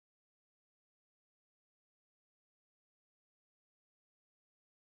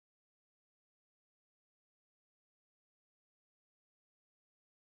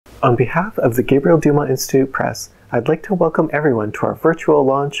On behalf of the Gabriel Dumont Institute Press, I'd like to welcome everyone to our virtual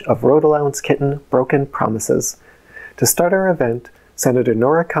launch of Road Allowance Kitten, Broken Promises. To start our event, Senator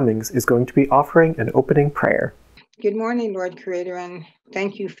Nora Cummings is going to be offering an opening prayer. Good morning, Lord Creator, and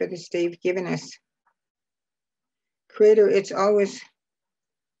thank you for this day you've given us. Creator, it's always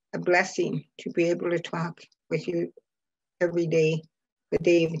a blessing to be able to talk with you every day, the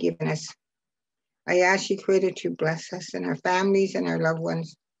day you've given us. I ask you, Creator, to bless us and our families and our loved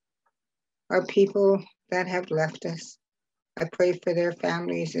ones, our people that have left us. I pray for their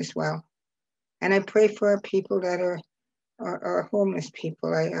families as well. And I pray for our people that are homeless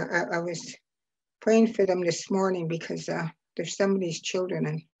people. I was praying for them this morning because there's somebody's children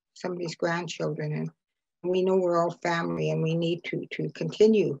and somebody's grandchildren, and we know we're all family, and we need to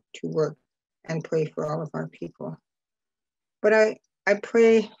continue to work and pray for all of our people. But I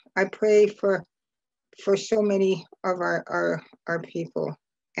pray for so many of our people,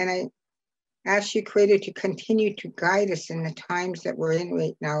 and I ask you, Creator, to continue to guide us in the times that we're in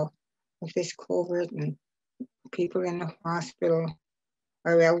right now with this COVID and people in the hospital,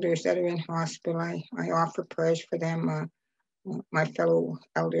 our elders that are in hospital. I offer prayers for them. My fellow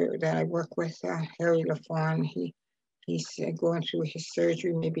elder that I work with, Harry LaFawn, he's going through his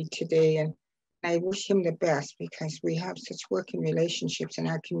surgery maybe today, and I wish him the best because we have such working relationships in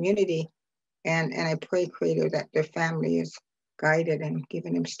our community, and I pray, Creator, that their family is guided and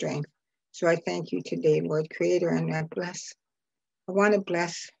given him strength. So I thank you today, Lord Creator, and I want to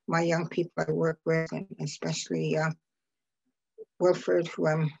bless my young people I work with, and especially Wilfred, who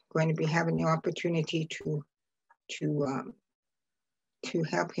I'm going to be having the opportunity to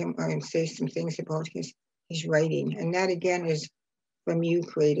help him and say some things about his writing. And that again is from you,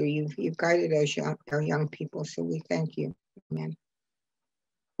 Creator. You've guided our young people, so we thank you. Amen.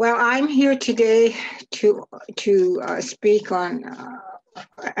 Well, I'm here today to speak on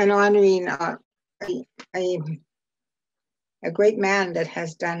and honoring a great man that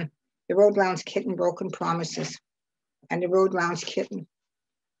has done the Road Allowance Kitten, Broken Promises, and the Road Allowance Kitten.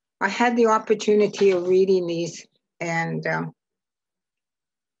 I had the opportunity of reading these, and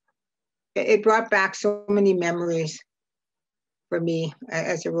it brought back so many memories for me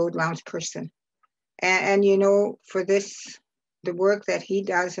as a Road Allowance person. And you know, for this, the work that he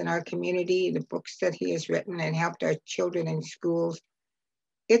does in our community, the books that he has written and helped our children in schools,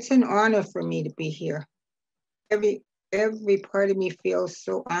 it's an honor for me to be here. Every part of me feels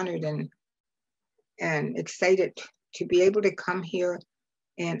so honored and excited to be able to come here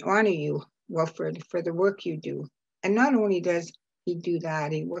and honor you, Wilfred, for the work you do. And not only does he do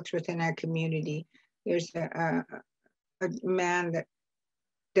that, he works within our community. There's a man that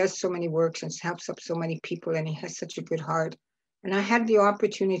does so many works and helps up so many people, and he has such a good heart. And I had the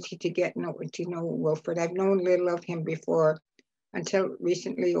opportunity to know Wilfred. I've known little of him before until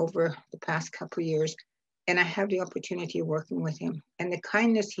recently over the past couple of years. And I have the opportunity of working with him. And the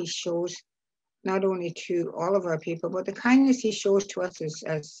kindness he shows, not only to all of our people, but the kindness he shows to us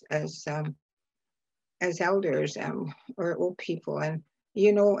as elders or old people, and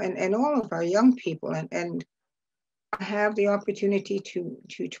you know, and all of our young people. And I have the opportunity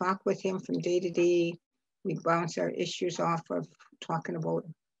to talk with him from day to day. We bounce our issues off of talking about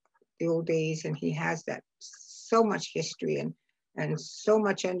the old days, and he has that so much history and so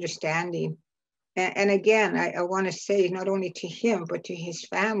much understanding. And again, I want to say not only to him, but to his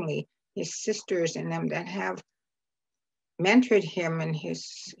family, his sisters and them that have mentored him and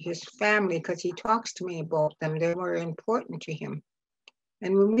his family, because he talks to me about them. They were important to him.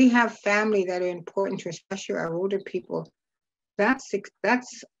 And when we have family that are important to, especially our older people, that's a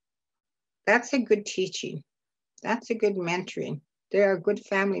good teaching. That's a good mentoring. They are good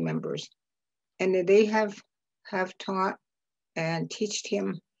family members. And they have taught and taught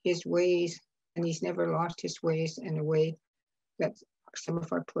him his ways, and he's never lost his ways in a way that some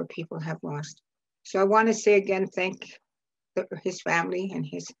of our poor people have lost. So I want to say again, thank his family and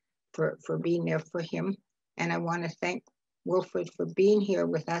for being there for him. And I want to thank Wilfred for being here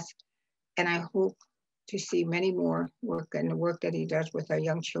with us. And I hope to see many more work and the work that he does with our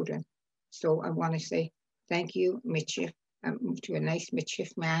young children. So I want to say thank you, Mitchif, to a nice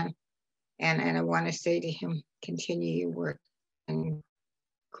Mitchif man. And I want to say to him, continue your work, and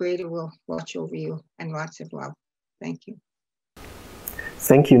Creator will watch over you, and lots of love. Thank you.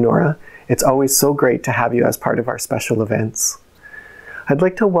 Thank you, Nora. It's always so great to have you as part of our special events. I'd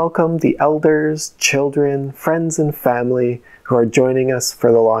like to welcome the elders, children, friends, and family who are joining us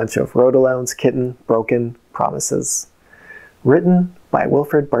for the launch of Road Allowance Kitten, Broken Promises. Written by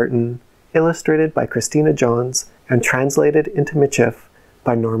Wilfred Burton, illustrated by Christina Johns, and translated into Michif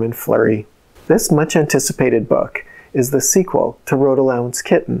by Norman Fleury. This much-anticipated book is the sequel to Road Allowance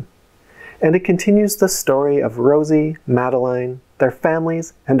Kitten, and it continues the story of Rosie, Madeline, their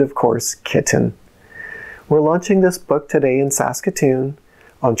families, and of course, Kitten. We're launching this book today in Saskatoon,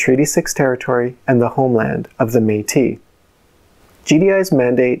 on Treaty 6 territory and the homeland of the Métis. GDI's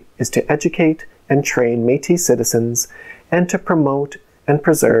mandate is to educate and train Métis citizens and to promote and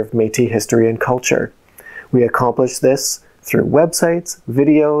preserve Métis history and culture. We accomplish this through websites,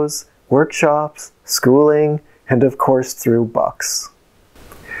 videos, workshops, schooling, and of course through books.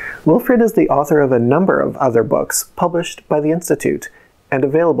 Wilfred is the author of a number of other books published by the Institute and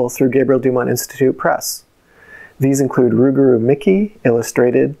available through Gabriel Dumont Institute Press. These include Rougarou Mickey,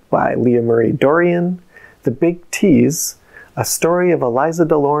 illustrated by Leah Marie Dorian, The Big Tease, a story of Eliza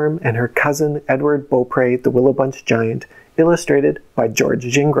Delorme and her cousin Edward Beaupre, the Willowbunch Giant, illustrated by George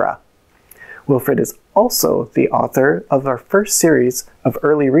Gingras. Wilfred is also the author of our first series of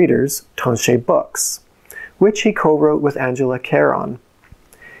early readers, Tanchet Books, which he co-wrote with Angela Caron.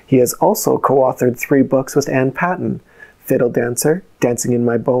 He has also co-authored 3 books with Ann Patton, Fiddle Dancer, Dancing in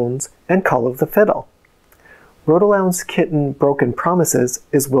My Bones, and Call of the Fiddle. Allowance Kitten, Broken Promises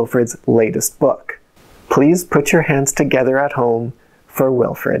is Wilfred's latest book. Please put your hands together at home for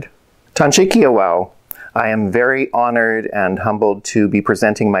Wilfred. Tanchikiawau. I am very honored and humbled to be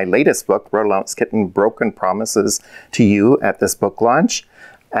presenting my latest book, Allowance Kitten, Broken Promises, to you at this book launch.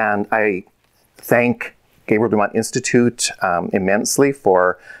 And I thank Gabriel Dumont Institute immensely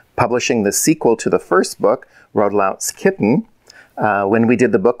for publishing the sequel to the first book, Allowance Kitten. When we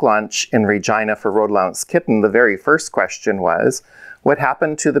did the book launch in Regina for Allowance Kitten, the very first question was, what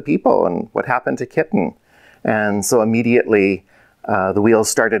happened to the people and what happened to Kitten? And so immediately the wheels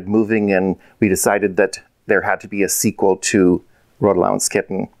started moving and we decided that there had to be a sequel to Allowance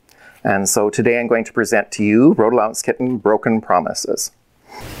Kitten. And so today I'm going to present to you Allowance Kitten, Broken Promises.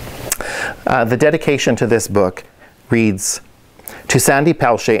 The dedication to this book reads, to Sandy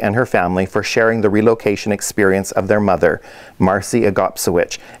Pelche and her family for sharing the relocation experience of their mother, Marcy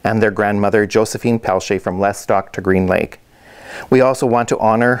Agopsowich, and their grandmother, Josephine Pelche, from Lestock to Green Lake. We also want to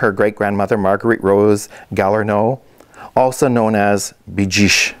honor her great-grandmother, Marguerite Rose Galerneau, also known as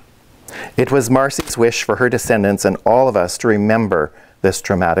Bijish. It was Marcy's wish for her descendants and all of us to remember this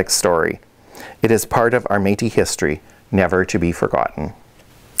traumatic story. It is part of our Métis history, never to be forgotten.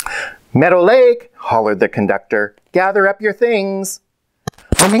 Meadow Lake, hollered the conductor, gather up your things.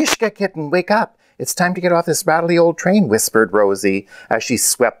 Onishka, Kitten, wake up. It's time to get off this rattly old train, whispered Rosie as she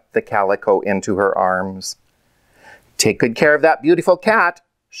swept the calico into her arms. Take good care of that beautiful cat,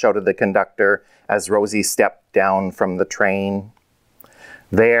 shouted the conductor as Rosie stepped down from the train.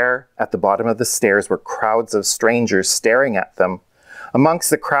 There, at the bottom of the stairs, were crowds of strangers staring at them. Amongst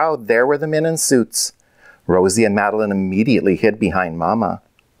the crowd, there were the men in suits. Rosie and Madeline immediately hid behind Mama.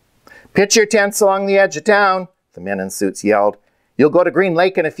 Pitch your tents along the edge of town, the men in suits yelled. You'll go to Green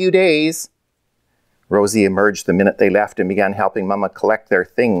Lake in a few days. Rosie emerged the minute they left and began helping Mama collect their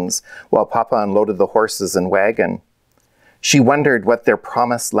things while Papa unloaded the horses and wagon. She wondered what their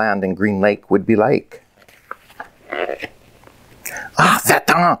promised land in Green Lake would be like. Ah,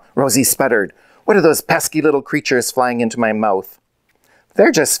 va-t'en, Rosie sputtered. What are those pesky little creatures flying into my mouth?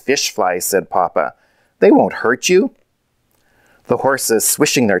 They're just fish flies, said Papa. They won't hurt you. The horses,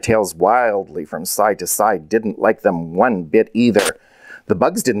 swishing their tails wildly from side to side, didn't like them one bit either. The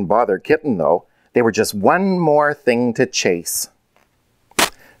bugs didn't bother Kitten, though. They were just one more thing to chase.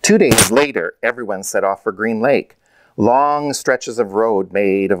 2 days later, everyone set off for Green Lake. Long stretches of road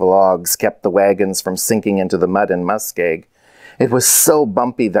made of logs kept the wagons from sinking into the mud and muskeg. It was so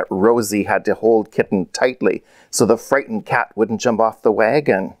bumpy that Rosie had to hold Kitten tightly so the frightened cat wouldn't jump off the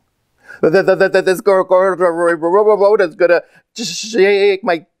wagon. This road is gonna shake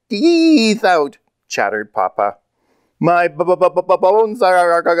my teeth out, chattered Papa. My bones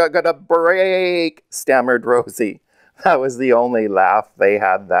are gonna break, stammered Rosie. That was the only laugh they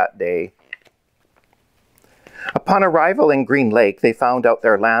had that day. Upon arrival in Green Lake, they found out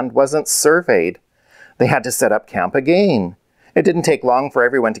their land wasn't surveyed. They had to set up camp again. It didn't take long for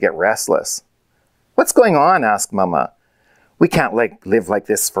everyone to get restless. What's going on? Asked Mama. We can't live like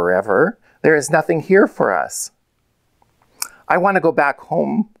this forever. There is nothing here for us. I want to go back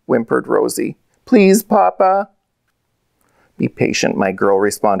home, whimpered Rosie. Please, Papa. Be patient, my girl,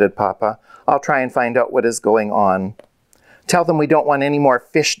 responded Papa. I'll try and find out what is going on. Tell them we don't want any more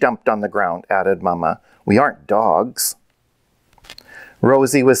fish dumped on the ground, added Mama. We aren't dogs.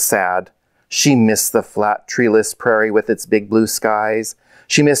 Rosie was sad. She missed the flat, treeless prairie with its big blue skies.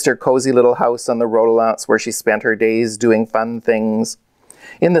 She missed her cozy little house on the Allowance where she spent her days doing fun things.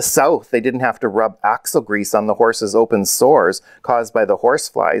 In the south, they didn't have to rub axle grease on the horses' open sores caused by the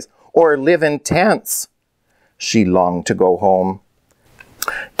horseflies or live in tents. She longed to go home.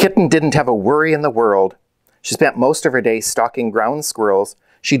 Kitten didn't have a worry in the world. She spent most of her day stalking ground squirrels.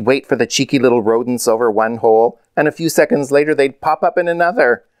 She'd wait for the cheeky little rodents over one hole, and a few seconds later they'd pop up in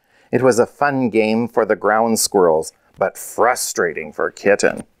another. It was a fun game for the ground squirrels, but frustrating for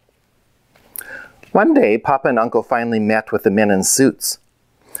Kitten. One day, Papa and Uncle finally met with the men in suits.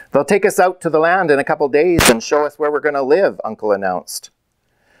 "They'll take us out to the land in a couple days and show us where we're going to live," Uncle announced.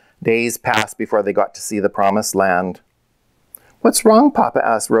 Days passed before they got to see the promised land. "What's wrong, Papa?"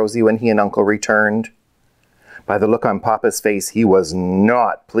 asked Rosie when he and Uncle returned. By the look on Papa's face, he was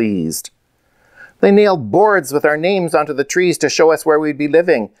not pleased. "They nailed boards with our names onto the trees to show us where we'd be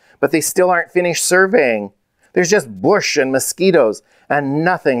living, but they still aren't finished surveying. There's just bush and mosquitoes and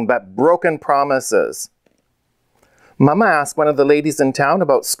nothing but broken promises." "Mama asked one of the ladies in town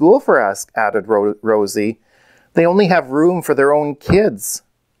about school for us," added Rosie. "They only have room for their own kids."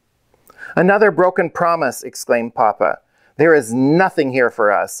 "Another broken promise," exclaimed Papa. "There is nothing here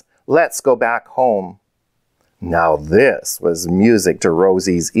for us. Let's go back home." Now this was music to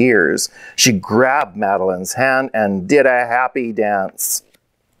Rosie's ears. She grabbed Madeline's hand and did a happy dance.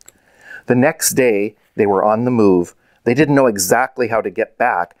 The next day, they were on the move. They didn't know exactly how to get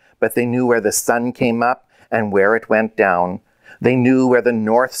back, but they knew where the sun came up and where it went down. They knew where the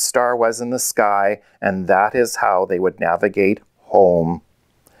North Star was in the sky, and that is how they would navigate home.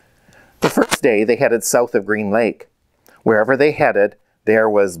 The first day, they headed south of Green Lake. Wherever they headed, there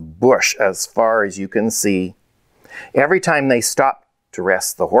was bush as far as you can see. Every time they stopped to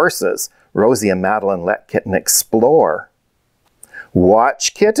rest the horses, Rosie and Madeline let Kitten explore.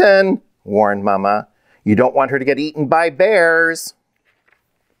 "Watch Kitten," warned Mama. "You don't want her to get eaten by bears."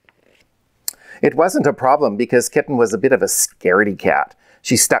 It wasn't a problem because Kitten was a bit of a scaredy cat.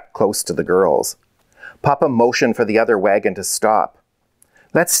 She stuck close to the girls. Papa motioned for the other wagon to stop.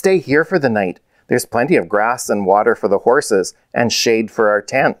 "Let's stay here for the night. There's plenty of grass and water for the horses and shade for our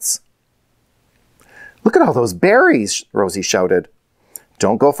tents." "Look at all those berries," Rosie shouted.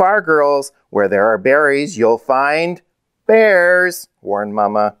 "Don't go far, girls. Where there are berries, you'll find bears," warned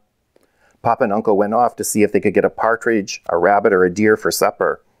Mama. Papa and Uncle went off to see if they could get a partridge, a rabbit, or a deer for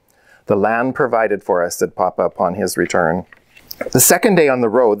supper. "The land provided for us," said Papa upon his return. The second day on the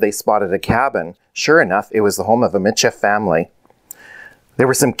road, they spotted a cabin. Sure enough, it was the home of a Mitchell family. There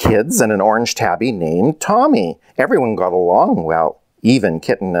were some kids and an orange tabby named Tommy. Everyone got along well, even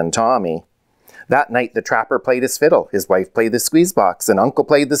Kitten and Tommy. That night, the trapper played his fiddle, his wife played the squeeze box, and Uncle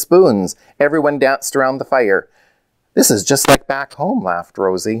played the spoons. Everyone danced around the fire. "This is just like back home," laughed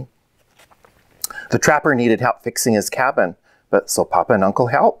Rosie. The trapper needed help fixing his cabin, but so Papa and Uncle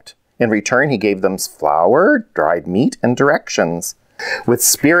helped. In return, he gave them flour, dried meat, and directions. With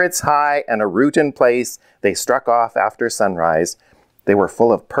spirits high and a route in place, they struck off after sunrise. They were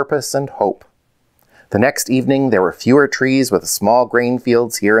full of purpose and hope. The next evening, there were fewer trees with small grain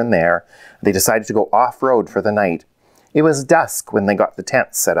fields here and there. They decided to go off-road for the night. It was dusk when they got the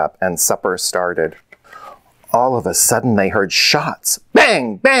tents set up and supper started. All of a sudden, they heard shots.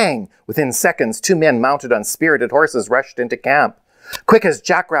 Bang! Bang! Within seconds, 2 men mounted on spirited horses rushed into camp. Quick as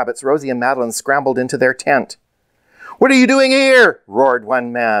jackrabbits, Rosie and Madeline scrambled into their tent. "What are you doing here?" roared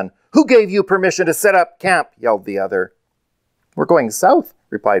one man. "Who gave you permission to set up camp?" yelled the other. "We're going south,"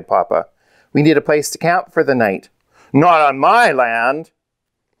 replied Papa. "We need a place to camp for the night." "Not on my land."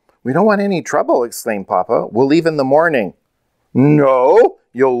 "We don't want any trouble," exclaimed Papa. "We'll leave in the morning." "No,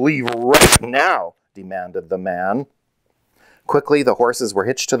 you'll leave right now," demanded the man. Quickly, the horses were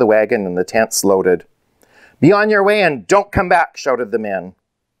hitched to the wagon and the tents loaded. "Be on your way and don't come back," shouted the men.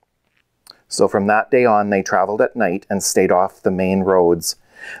 So from that day on, they traveled at night and stayed off the main roads.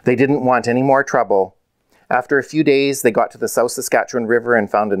 They didn't want any more trouble. After a few days, they got to the South Saskatchewan River and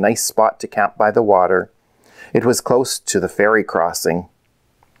found a nice spot to camp by the water. It was close to the ferry crossing.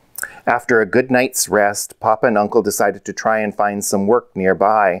 After a good night's rest, Papa and Uncle decided to try and find some work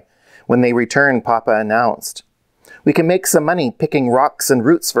nearby. When they returned, Papa announced, "We can make some money picking rocks and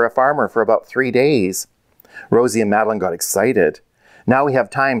roots for a farmer for about 3 days." Rosie and Madeline got excited. "Now we have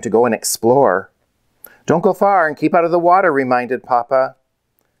time to go and explore." "Don't go far and keep out of the water," reminded Papa.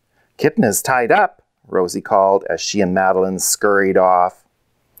 "Kitten is tied up," Rosie called as she and Madeline scurried off.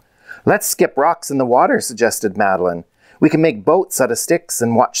 "Let's skip rocks in the water," suggested Madeline. "We can make boats out of sticks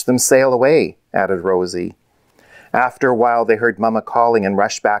and watch them sail away," added Rosie. After a while, they heard Mama calling and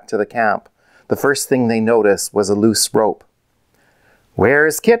rushed back to the camp. The first thing they noticed was a loose rope.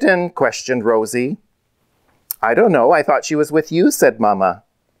 "Where's Kitten?" questioned Rosie. "I don't know. I thought she was with you," said Mama.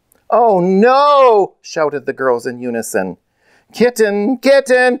 "Oh, no!" shouted the girls in unison. "Kitten!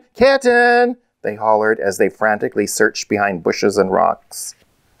 Kitten! Kitten!" they hollered as they frantically searched behind bushes and rocks.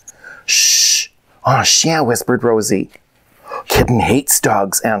 "Shh! Oh, yeah," whispered Rosie. Kitten hates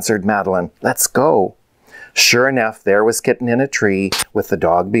dogs, answered Madeline. Let's go. Sure enough, there was Kitten in a tree with the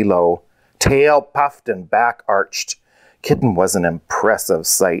dog below, tail puffed and back arched. Kitten was an impressive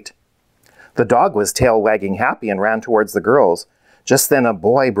sight. The dog was tail wagging happy and ran towards the girls. Just then a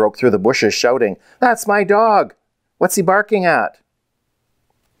boy broke through the bushes shouting, "That's my dog! What's he barking at?"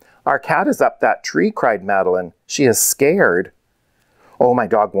 "Our cat is up that tree," cried Madeline. "She is scared." "Oh, my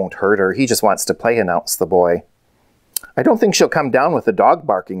dog won't hurt her. He just wants to play," announced the boy. "I don't think she'll come down with the dog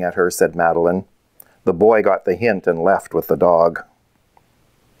barking at her," said Madeline. The boy got the hint and left with the dog.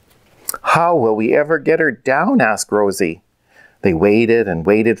 "How will we ever get her down?" asked Rosie. They waited and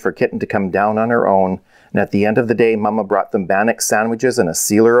waited for Kitten to come down on her own, and at the end of the day, Mama brought them bannock sandwiches and a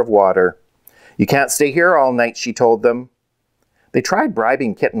sealer of water. "You can't stay here all night," she told them. They tried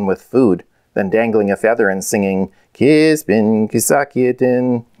bribing Kitten with food, then dangling a feather and singing, "Kispin,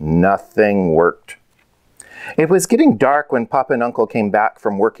 Kisakitten." Nothing worked. It was getting dark when Papa and Uncle came back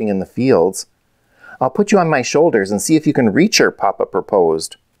from working in the fields. "I'll put you on my shoulders and see if you can reach her," Papa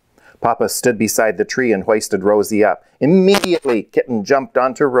proposed. Papa stood beside the tree and hoisted Rosie up. Immediately, Kitten jumped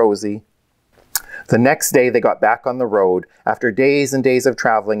onto Rosie. The next day, they got back on the road. After days and days of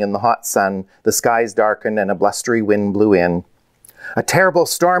traveling in the hot sun, the skies darkened and a blustery wind blew in. "A terrible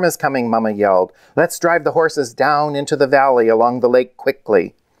storm is coming," Mama yelled. "Let's drive the horses down into the valley along the lake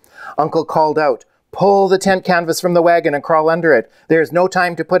quickly." Uncle called out, "Pull the tent canvas from the wagon and crawl under it. There is no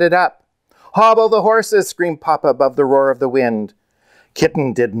time to put it up." "Hobble the horses," screamed Papa above the roar of the wind.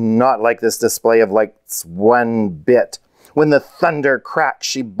 Kitten did not like this display of lights one bit. When the thunder cracked,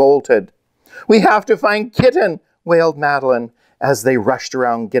 she bolted. "We have to find Kitten," wailed Madeline, as they rushed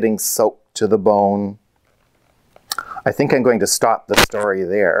around getting soaked to the bone. I think I'm going to stop the story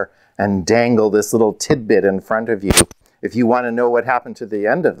there and dangle this little tidbit in front of you. If you want to know what happened to the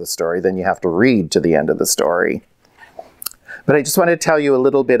end of the story, then you have to read to the end of the story. But I just want to tell you a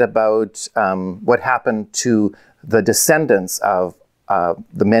little bit about what happened to the descendants of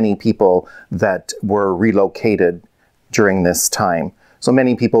the many people that were relocated during this time. So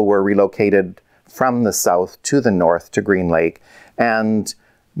many people were relocated from the south to the north to Green Lake, and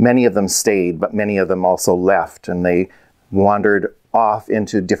many of them stayed, but many of them also left, and they wandered off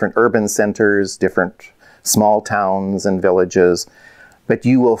into different urban centers, different small towns and villages. But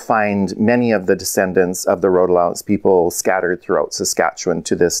you will find many of the descendants of the Road Allowance people scattered throughout Saskatchewan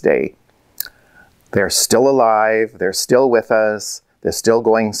to this day. They're still alive, they're still with us, they're still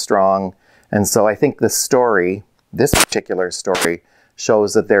going strong. And so I think this story, this particular story,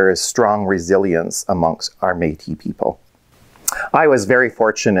 shows that there is strong resilience amongst our Métis people. I was very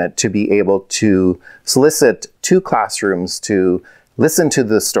fortunate to be able to solicit 2 classrooms to listen to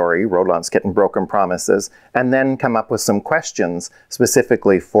the story, Road Allowance Kitten Broken Promises, and then come up with some questions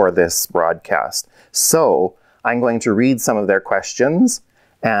specifically for this broadcast. So I'm going to read some of their questions,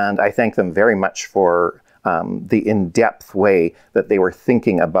 and I thank them very much for the in-depth way that they were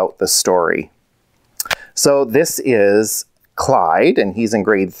thinking about the story. So this is Clyde, and he's in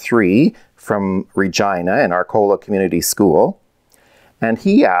grade 3 from Regina and Arcola Community School. And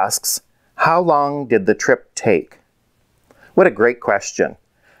he asks, how long did the trip take? What a great question.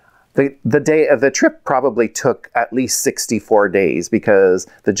 The trip probably took at least 64 days because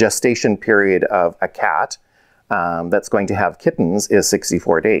the gestation period of a cat that's going to have kittens is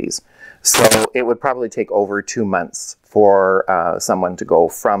 64 days. So it would probably take over 2 months for someone to go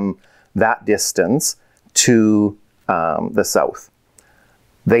from that distance to the south.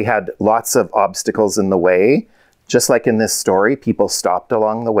 They had lots of obstacles in the way. Just like in this story, people stopped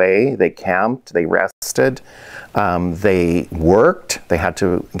along the way, they camped, they rested, they worked, they had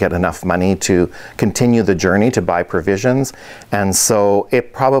to get enough money to continue the journey to buy provisions, and so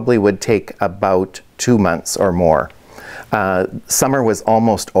it probably would take about 2 months or more. Summer was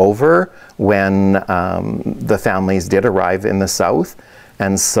almost over when the families did arrive in the south,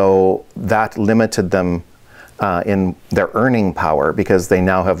 and so that limited them in their earning power because they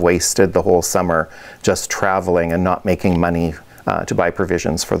now have wasted the whole summer just traveling and not making money to buy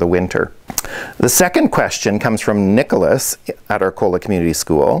provisions for the winter. The second question comes from Nicholas at Arcola Community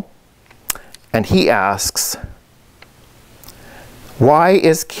School, and he asks, why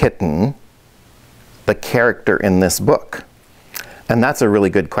is Kitten the character in this book? And that's a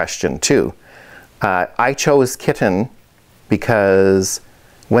really good question too. I chose Kitten because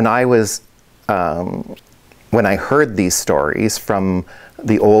when I heard these stories from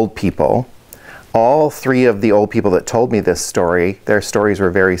the old people, all 3 of the old people that told me this story, their stories were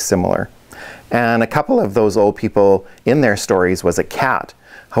very similar. And a couple of those old people in their stories was a cat.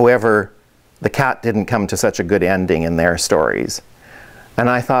 However, the cat didn't come to such a good ending in their stories. And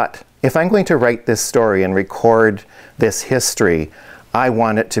I thought, if I'm going to write this story and record this history, I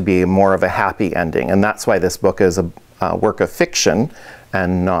want it to be more of a happy ending. And that's why this book is a work of fiction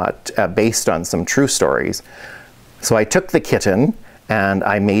and not based on some true stories. So I took the kitten and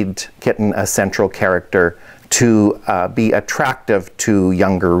I made Kitten a central character to be attractive to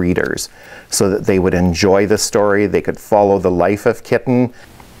younger readers so that they would enjoy the story, they could follow the life of Kitten.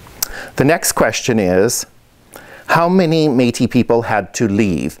 The next question is, how many Métis people had to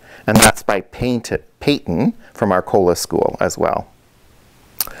leave? And that's by Peyton from Arcola School as well.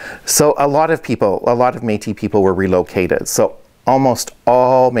 So a lot of Métis people were relocated. So almost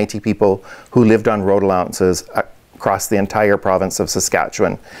all Métis people who lived on road allowances across the entire province of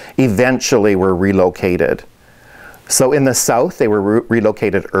Saskatchewan eventually were relocated. So in the south, they were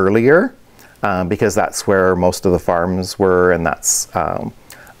relocated earlier because that's where most of the farms were, and that's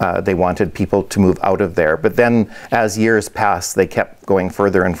they wanted people to move out of there. But then as years passed, they kept going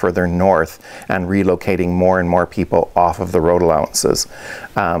further and further north and relocating more and more people off of the road allowances.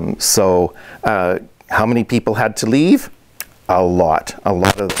 How many people had to leave? A lot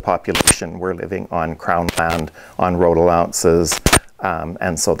of the population were living on Crown land, on road allowances,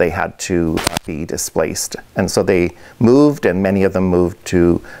 and so they had to be displaced. And so they moved, and many of them moved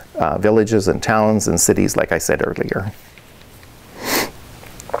to villages and towns and cities, like I said earlier.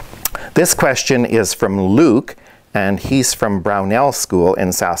 This question is from Luke, and he's from Brownell School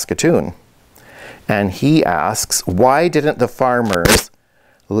in Saskatoon. And he asks, why didn't the farmers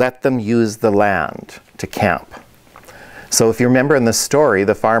let them use the land to camp? So if you remember in the story,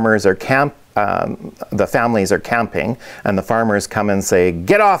 the farmers are the families are camping, and the farmers come and say,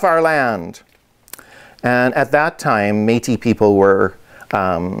 "Get off our land!" And at that time, Métis people were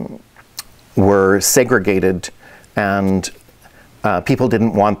segregated, and people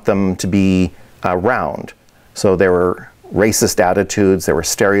didn't want them to be around. So there were racist attitudes, there were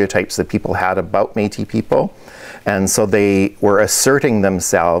stereotypes that people had about Métis people, and so they were asserting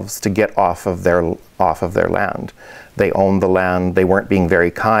themselves to get off of their land. They owned the land, they weren't being very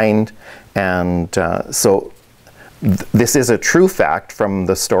kind, and this is a true fact from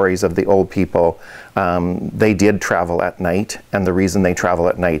the stories of the old people. They did travel at night, and the reason they travel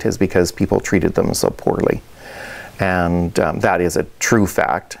at night is because people treated them so poorly. And that is a true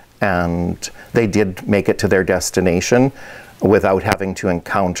fact. And they did make it to their destination without having to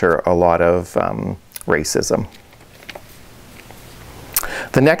encounter a lot of racism.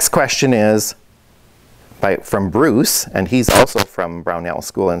 The next question is from Bruce, and he's also from Brownell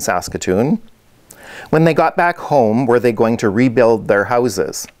School in Saskatoon. When they got back home, were they going to rebuild their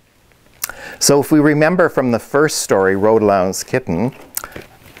houses? So if we remember from the first story, Allowance Kitten,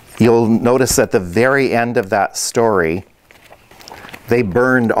 you'll notice at the very end of that story, they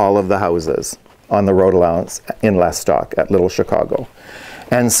burned all of the houses on the road allowance in Lestock at Little Chicago.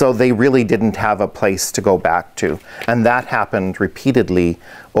 And so they really didn't have a place to go back to. And that happened repeatedly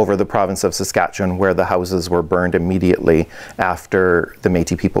over the province of Saskatchewan, where the houses were burned immediately after the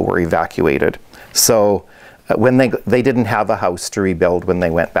Métis people were evacuated. So when they didn't have a house to rebuild when they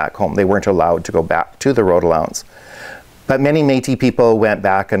went back home. They weren't allowed to go back to the road allowance. But many Métis people went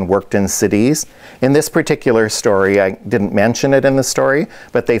back and worked in cities. In this particular story, I didn't mention it in the story,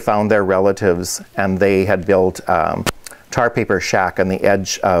 but they found their relatives, and they had built tar paper shack on the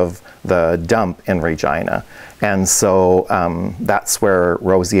edge of the dump in Regina. And so that's where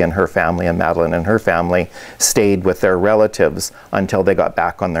Rosie and her family and Madeline and her family stayed with their relatives until they got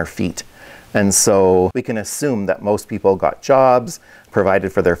back on their feet. And so we can assume that most people got jobs,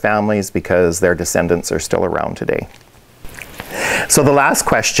 provided for their families, because their descendants are still around today. So the last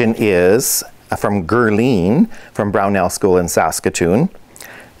question is from Gerline from Brownell School in Saskatoon.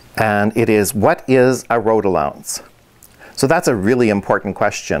 And it is, what is a road allowance? So that's a really important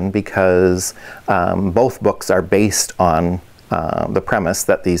question, because both books are based on the premise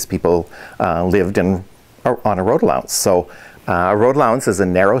that these people lived on a road allowance. So a road allowance is a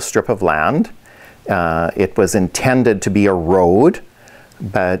narrow strip of land. It was intended to be a road,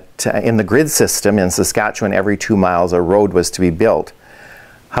 but in the grid system in Saskatchewan, every 2 miles a road was to be built.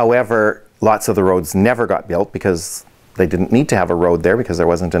 However, lots of the roads never got built because they didn't need to have a road there because there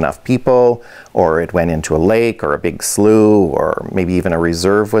wasn't enough people, or it went into a lake or a big slough, or maybe even a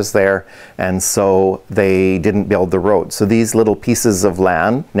reserve was there, and so they didn't build the road. So these little pieces of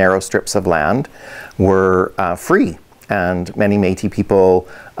land, narrow strips of land, were free, and many Métis people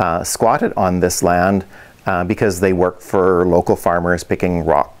squatted on this land because they worked for local farmers picking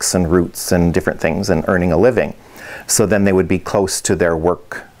rocks and roots and different things and earning a living. So then they would be close to their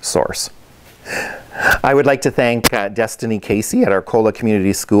work source. I would like to thank Destiny Casey at Arcola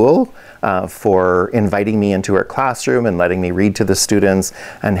Community School for inviting me into her classroom and letting me read to the students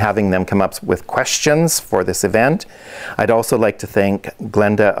and having them come up with questions for this event. I'd also like to thank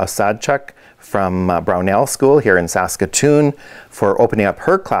Glenda Osadchuk from Brownell School here in Saskatoon for opening up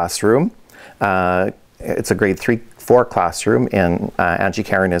her classroom. It's a grade 3-4 classroom, and Angie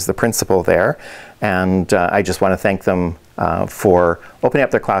Karen is the principal there. And I just want to thank them for opening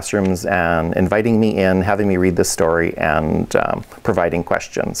up their classrooms and inviting me in, having me read the story, and providing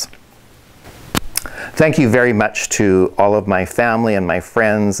questions. Thank you very much to all of my family and my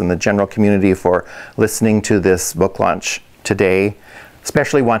friends and the general community for listening to this book launch today.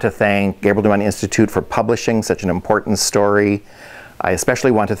 Especially want to thank Gabriel Dumont Institute for publishing such an important story. I especially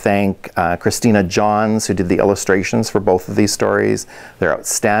want to thank Christina Johns, who did the illustrations for both of these stories. They're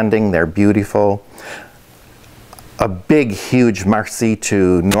outstanding, they're beautiful. A big, huge merci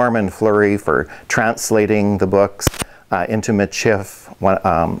to Norman Fleury for translating the books into Michif,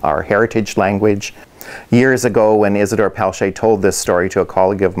 our heritage language. Years ago, when Isidore Pelchet told this story to a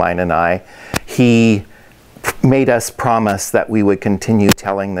colleague of mine and I, he made us promise that we would continue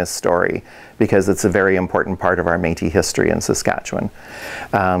telling this story because it's a very important part of our Métis history in Saskatchewan.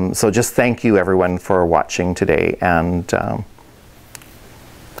 So just thank you everyone for watching today, and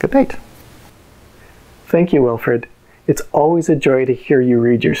good night. Thank you, Wilfred. It's always a joy to hear you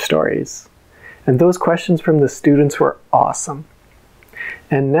read your stories. And those questions from the students were awesome.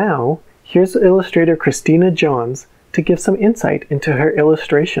 And now, here's illustrator Christina Johns to give some insight into her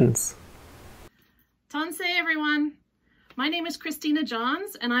illustrations. Tansei, everyone! My name is Christina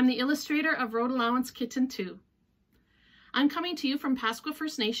Johns, and I'm the illustrator of Road Allowance Kitten 2. I'm coming to you from Pasqua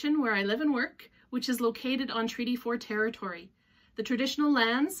First Nation, where I live and work, which is located on Treaty 4 territory, the traditional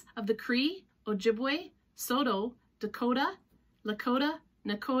lands of the Cree, Ojibwe, Saulteaux, Dakota, Lakota,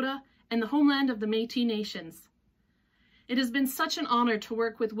 Nakota, and the homeland of the Métis Nations. It has been such an honor to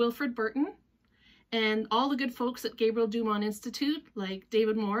work with Wilfred Burton and all the good folks at Gabriel Dumont Institute, like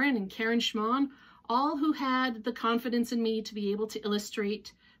David Morin and Karen Schmann, all who had the confidence in me to be able to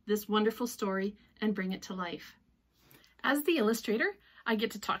illustrate this wonderful story and bring it to life. As the illustrator, I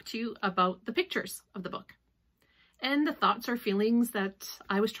get to talk to you about the pictures of the book and the thoughts or feelings that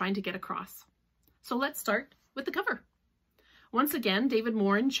I was trying to get across. So let's start with the cover. Once again, David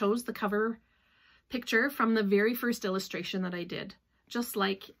Morin chose the cover picture from the very first illustration that I did, just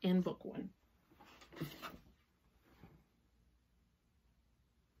like in book 1.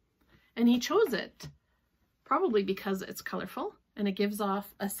 And he chose it probably because it's colorful and it gives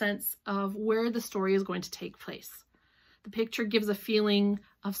off a sense of where the story is going to take place. The picture gives a feeling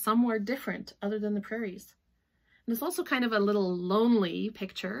of somewhere different other than the prairies. And it's also kind of a little lonely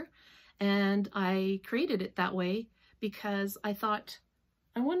picture, and I created it that way because I thought,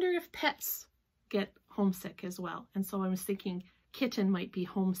 I wonder if pets get homesick as well. And so I was thinking Kitten might be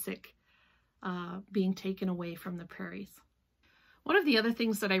homesick, being taken away from the prairies. One of the other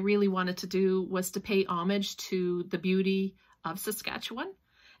things that I really wanted to do was to pay homage to the beauty of Saskatchewan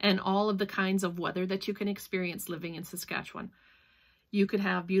and all of the kinds of weather that you can experience living in Saskatchewan. You could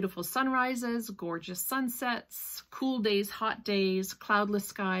have beautiful sunrises, gorgeous sunsets, cool days, hot days, cloudless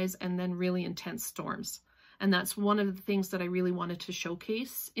skies, and then really intense storms. And that's one of the things that I really wanted to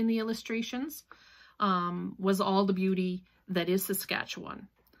showcase in the illustrations, was all the beauty that is Saskatchewan.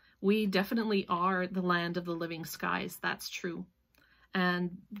 We definitely are the land of the living skies, that's true.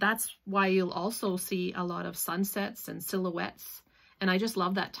 And that's why you'll also see a lot of sunsets and silhouettes. And I just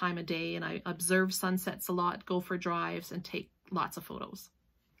love that time of day, and I observe sunsets a lot, go for drives, and take lots of photos.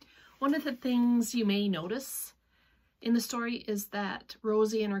 One of the things you may notice in the story is that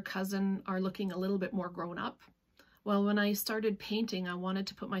Rosie and her cousin are looking a little bit more grown up. Well, when I started painting, I wanted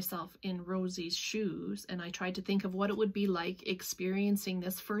to put myself in Rosie's shoes, and I tried to think of what it would be like experiencing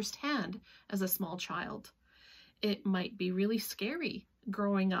this firsthand as a small child. It might be really scary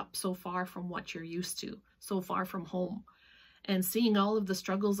growing up so far from what you're used to, so far from home, and seeing all of the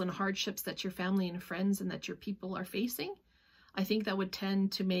struggles and hardships that your family and friends and that your people are facing. I think that would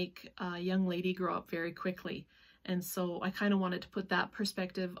tend to make a young lady grow up very quickly. And so I kind of wanted to put that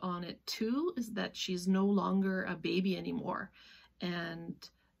perspective on it too, is that she's no longer a baby anymore and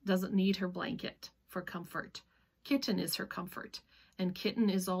doesn't need her blanket for comfort. Kitten is her comfort, and Kitten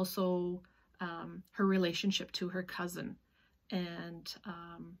is also her relationship to her cousin. And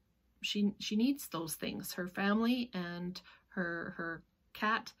she needs those things, her family and her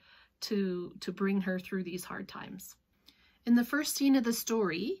cat, to bring her through these hard times. In the first scene of the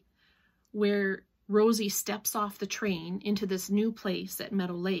story, where Rosie steps off the train into this new place at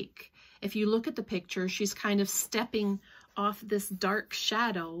Meadow Lake, if you look at the picture, she's kind of stepping off this dark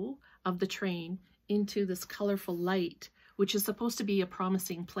shadow of the train into this colorful light, which is supposed to be a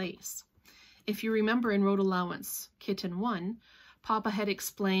promising place. If you remember in Road Allowance Kitten 1, Papa had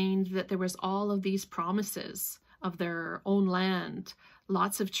explained that there was all of these promises of their own land,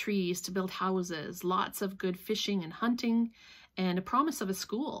 lots of trees to build houses, lots of good fishing and hunting, and a promise of a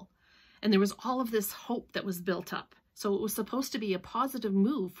school. And there was all of this hope that was built up. So it was supposed to be a positive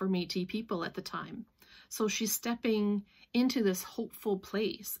move for Métis people at the time. So she's stepping into this hopeful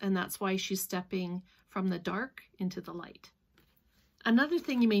place, and that's why she's stepping from the dark into the light. Another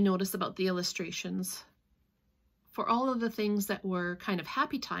thing you may notice about the illustrations, for all of the things that were kind of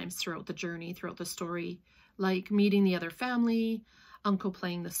happy times throughout the journey, throughout the story, like meeting the other family, Uncle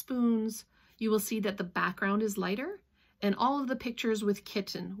playing the spoons, you will see that the background is lighter, and all of the pictures with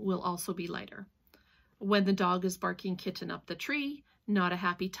Kitten will also be lighter. When the dog is barking Kitten up the tree, not a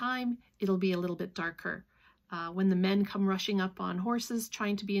happy time, it'll be a little bit darker. When the men come rushing up on horses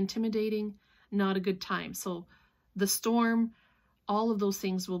trying to be intimidating, not a good time. So the storm, all of those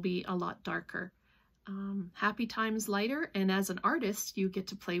things will be a lot darker. Happy times lighter, and as an artist, you get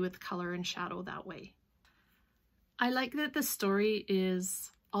to play with color and shadow that way. I like that the story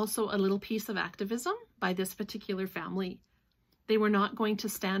is also a little piece of activism by this particular family. They were not going to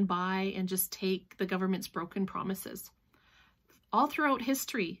stand by and just take the government's broken promises. All throughout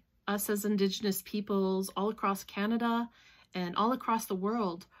history, us as Indigenous peoples all across Canada and all across the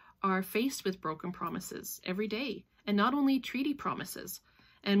world are faced with broken promises every day, and not only treaty promises.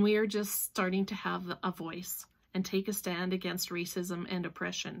 And we are just starting to have a voice and take a stand against racism and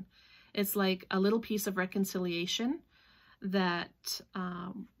oppression. It's like a little piece of reconciliation that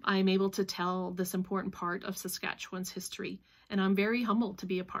I'm able to tell this important part of Saskatchewan's history. And I'm very humbled to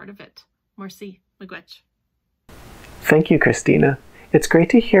be a part of it. Merci, miigwech. Thank you, Christina. It's great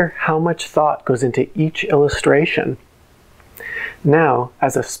to hear how much thought goes into each illustration. Now,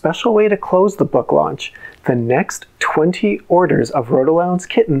 as a special way to close the book launch, the next 20 orders of Road Allowance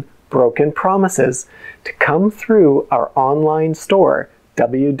Kitten Broken Promises to come through our online store,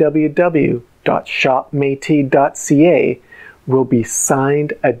 www.shopmetis.ca, will be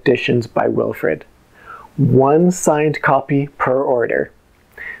signed editions by Wilfred. One signed copy per order.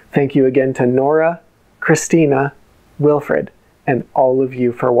 Thank you again to Nora, Christina, Wilfred, and all of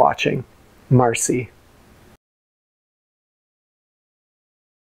you for watching. Marcy.